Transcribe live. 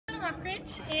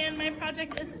Cockridge, and my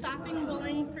project is Stopping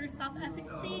Bullying through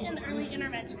Self-Efficacy and Early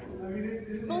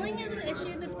Intervention. Bullying is an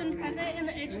issue that's been present in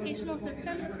the educational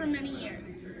system for many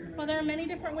years. While there are many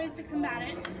different ways to combat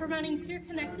it, promoting peer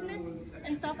connectedness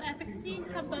and self-efficacy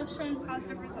have both shown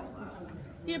positive results.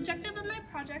 The objective of my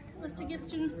project was to give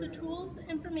students the tools,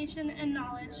 information, and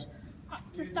knowledge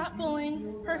to stop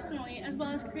bullying personally, as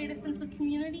well as create a sense of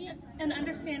community and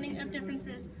understanding of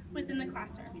differences within the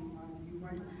classroom.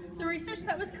 The research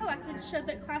that was collected showed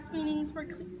that class meetings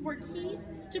were key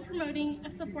to promoting a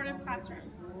supportive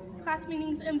classroom. Class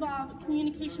meetings involve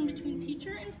communication between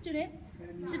teacher and student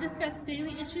to discuss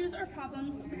daily issues or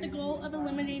problems with the goal of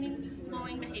eliminating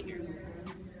bullying behaviors.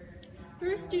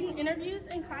 Through student interviews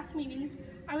and class meetings,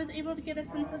 I was able to get a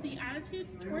sense of the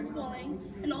attitudes towards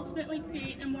bullying and ultimately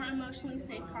create a more emotionally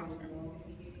safe classroom.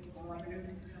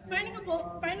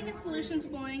 Finding a solution to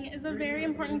bullying is a very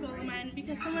important goal of mine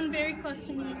because someone very close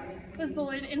to me was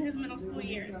bullied in his middle school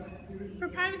years. For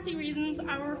privacy reasons,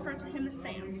 I will refer to him as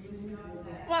Sam.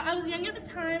 While I was young at the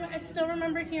time, I still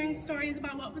remember hearing stories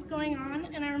about what was going on,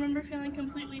 and I remember feeling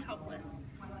completely helpless.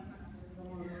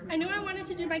 I knew I wanted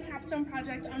to do my capstone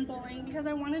project on bullying because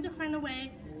I wanted to find a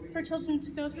way for children to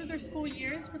go through their school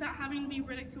years without having to be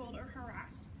ridiculed or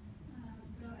harassed.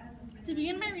 To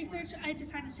begin my research, I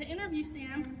decided to interview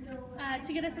Sam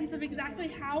to get a sense of exactly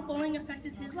how bullying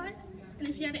affected his life and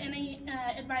if he had any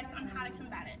advice on how to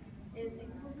combat it.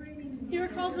 He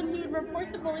recalls when he would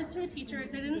report the bullies to a teacher,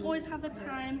 they didn't always have the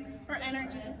time or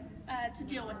energy to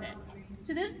deal with it.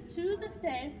 To this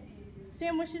day,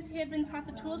 Sam wishes he had been taught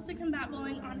the tools to combat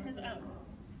bullying on his own.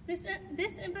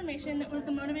 This information was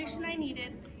the motivation I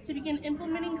needed to begin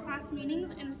implementing class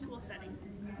meetings in a school setting.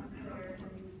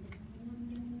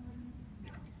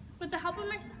 With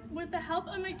the help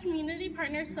of my community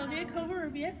partner Sylvia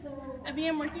Covarrubias, I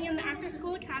began working in the After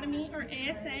School Academy, or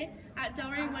ASA, at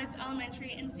Delray Woods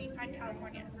Elementary in Seaside,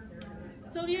 California.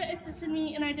 Sylvia assisted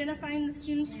me in identifying the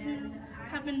students who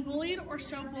have been bullied or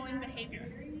show bullying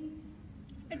behavior.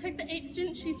 I took the 8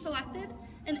 students she selected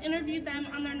and interviewed them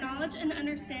on their knowledge and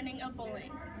understanding of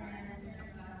bullying.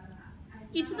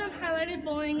 Each of them highlighted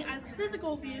bullying as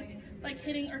physical abuse, like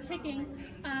hitting or kicking,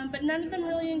 but none of them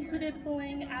really included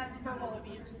bullying as verbal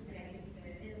abuse.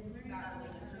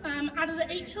 Out of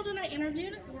the 8 children I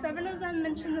interviewed, 7 of them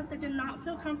mentioned that they did not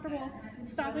feel comfortable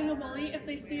stopping a bully if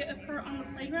they see it occur on the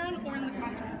playground or in the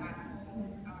classroom.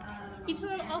 Each of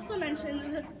them also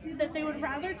mentioned that they would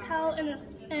rather tell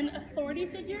an authority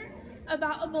figure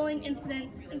about a bullying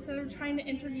incident instead of trying to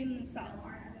intervene themselves.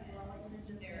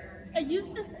 I used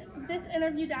this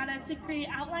interview data to create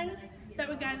outlines that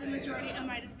would guide the majority of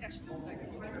my discussions.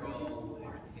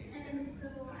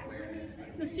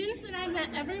 The students and I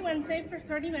met every Wednesday for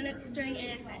 30 minutes during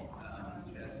ASA.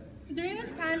 During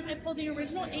this time, I pulled the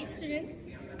original 8 students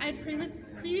I had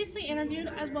previously interviewed,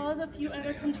 as well as a few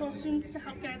other control students to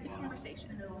help guide the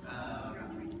conversation.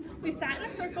 We sat in a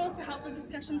circle to help the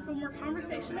discussion feel more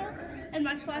conversational and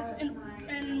much less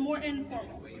and more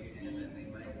informal.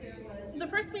 The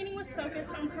first meeting was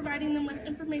focused on providing them with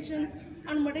information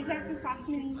on what exactly class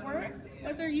meetings were,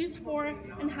 what they're used for,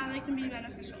 and how they can be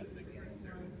beneficial.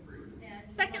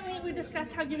 Secondly, we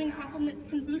discussed how giving compliments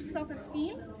can boost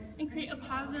self-esteem and create a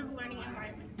positive learning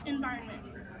environment.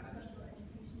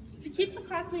 To keep the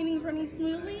class meetings running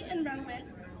smoothly and relevant,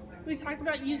 we talked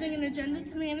about using an agenda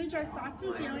to manage our thoughts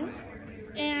and feelings,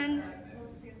 and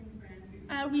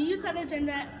we used that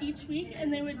agenda each week,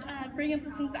 and they would bring up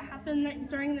the things that happened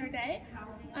during their day.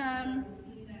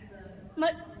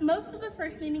 Most of the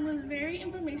first meeting was very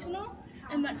informational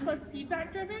and much less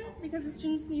feedback driven because the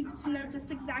students needed to know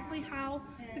just exactly how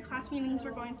the class meetings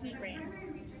were going to be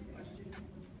ran.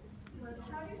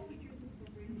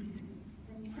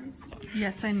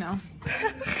 Yes, I know.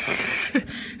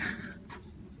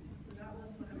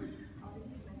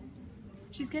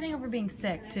 She's getting over being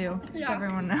sick too, yeah. So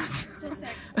everyone knows. Still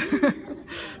sick.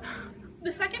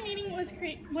 The second meeting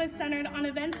was centered on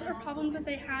events or problems that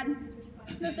they had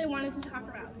that they wanted to talk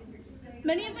about.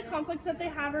 Many of the conflicts that they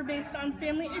had were based on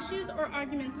family issues or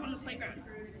arguments on the playground.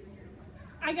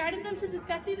 I guided them to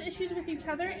discuss these issues with each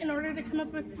other in order to come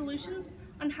up with solutions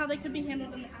on how they could be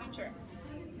handled in the future.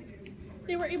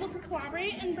 They were able to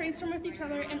collaborate and brainstorm with each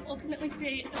other and ultimately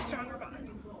create a stronger bond.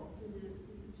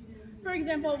 For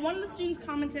example, one of the students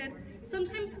commented,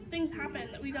 "Sometimes things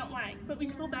happen that we don't like, but we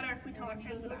feel better if we tell our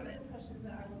friends about it."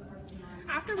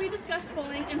 After we discussed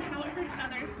bullying and how it hurts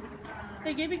others,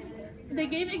 they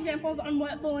gave examples on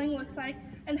what bullying looks like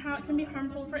and how it can be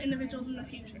harmful for individuals in the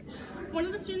future. One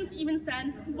of the students even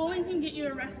said, "Bullying can get you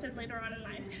arrested later on in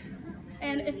life.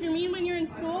 And if you're mean when you're in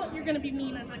school, you're going to be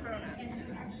mean as a grown-up."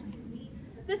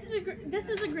 This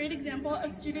is a great example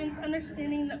of students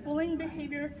understanding that bullying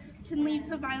behavior can lead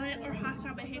to violent or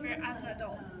hostile behavior as an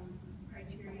adult.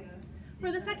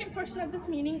 For the second portion of this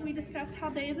meeting, we discussed how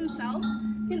they themselves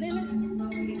can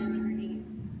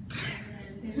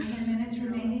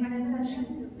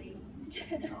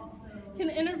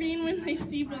intervene when they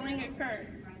see bullying occur.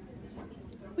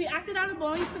 We acted out a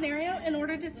bullying scenario in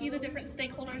order to see the different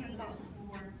stakeholders involved.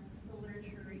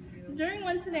 During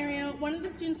one scenario, one of the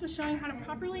students was showing how to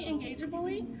properly engage a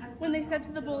bully when they said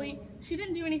to the bully, "She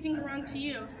didn't do anything wrong to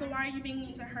you, so why are you being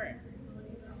mean to her?"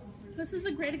 This is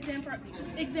a great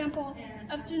example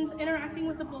of students interacting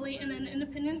with a bully in an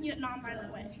independent yet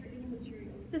nonviolent way.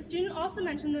 The student also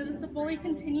mentioned that if the bully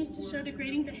continues to show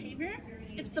degrading behavior,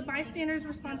 it's the bystander's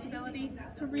responsibility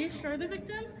to reassure the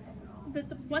victim that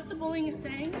what the bullying is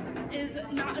saying is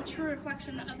not a true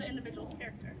reflection of the individual's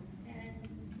character.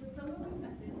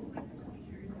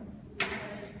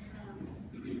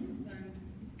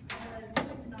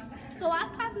 The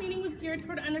last class meeting was geared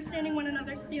toward understanding one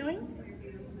another's feelings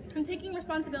and taking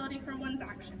responsibility for one's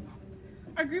actions.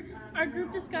 Our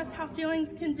group discussed how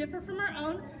feelings can differ from our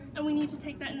own, and we need to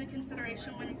take that into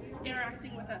consideration when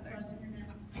interacting with others.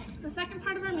 The second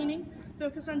part of our meeting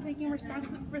focused on taking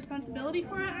responsibility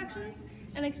for our actions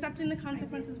and accepting the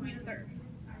consequences we deserve.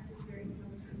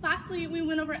 Lastly, we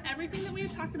went over everything that we had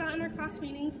talked about in our class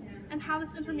meetings and how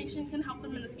this information can help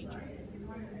them in the future.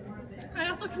 I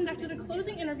also conducted a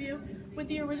closing interview with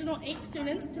the original 8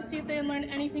 students to see if they had learned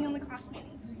anything in the class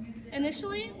meetings.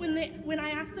 Initially, when I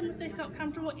asked them if they felt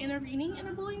comfortable intervening in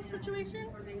a bullying situation,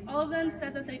 all of them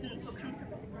said that they didn't feel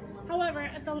comfortable. However,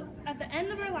 at the end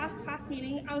of our last class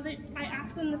meeting, I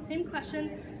asked them the same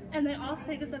question, and they all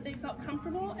stated that they felt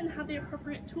comfortable and had the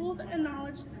appropriate tools and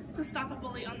knowledge to stop a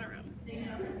bully on their own.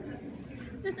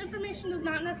 This information does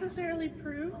not necessarily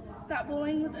prove that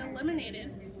bullying was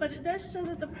eliminated, but it does show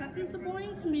that the prevalence of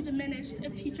bullying can be diminished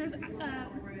if teachers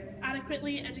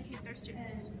adequately educate their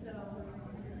students.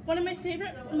 One of my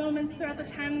favorite moments throughout the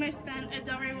time that I spent at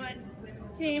Delray Woods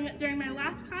came during my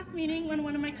last class meeting when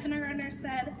one of my kindergartners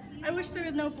said, "I wish there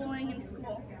was no bullying in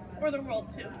school, or the world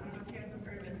too."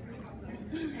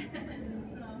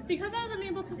 Because I was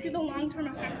unable to see the long-term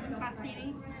effects of class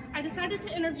meetings, I decided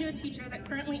to interview a teacher that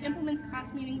currently implements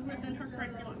class meetings within her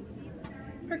curriculum.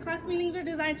 Her class meetings are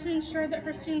designed to ensure that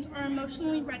her students are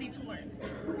emotionally ready to learn.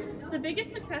 The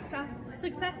biggest success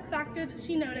factor that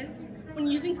she noticed when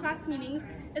using class meetings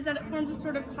is that it forms a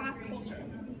sort of class culture.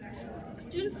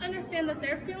 Students understand that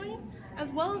their feelings, as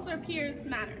well as their peers,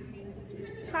 matter.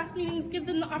 Class meetings give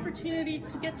them the opportunity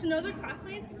to get to know their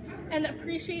classmates and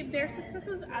appreciate their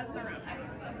successes as their own.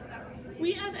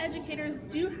 We as educators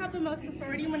do have the most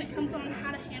authority when it comes on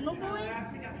how to handle bullying,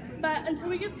 but until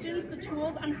we give students the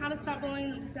tools on how to stop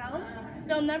bullying themselves,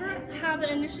 they'll never have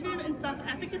the initiative and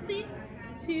self-efficacy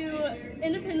to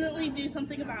independently do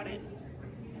something about it.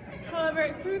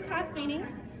 However, through class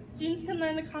meetings, students can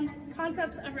learn the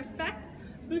concepts of respect,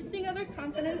 boosting others'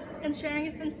 confidence, and sharing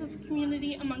a sense of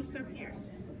community amongst their peers.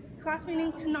 Class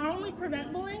meetings can not only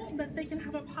prevent bullying, but they can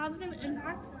have a positive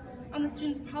impact on the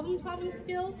students' problem-solving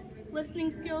skills,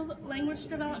 listening skills, language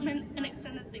development, and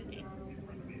extended thinking.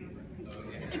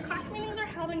 If class meetings are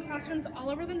held in classrooms all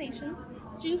over the nation,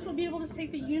 students will be able to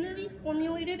take the unity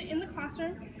formulated in the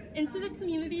classroom into the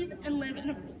communities and live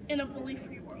in a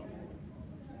bully-free world.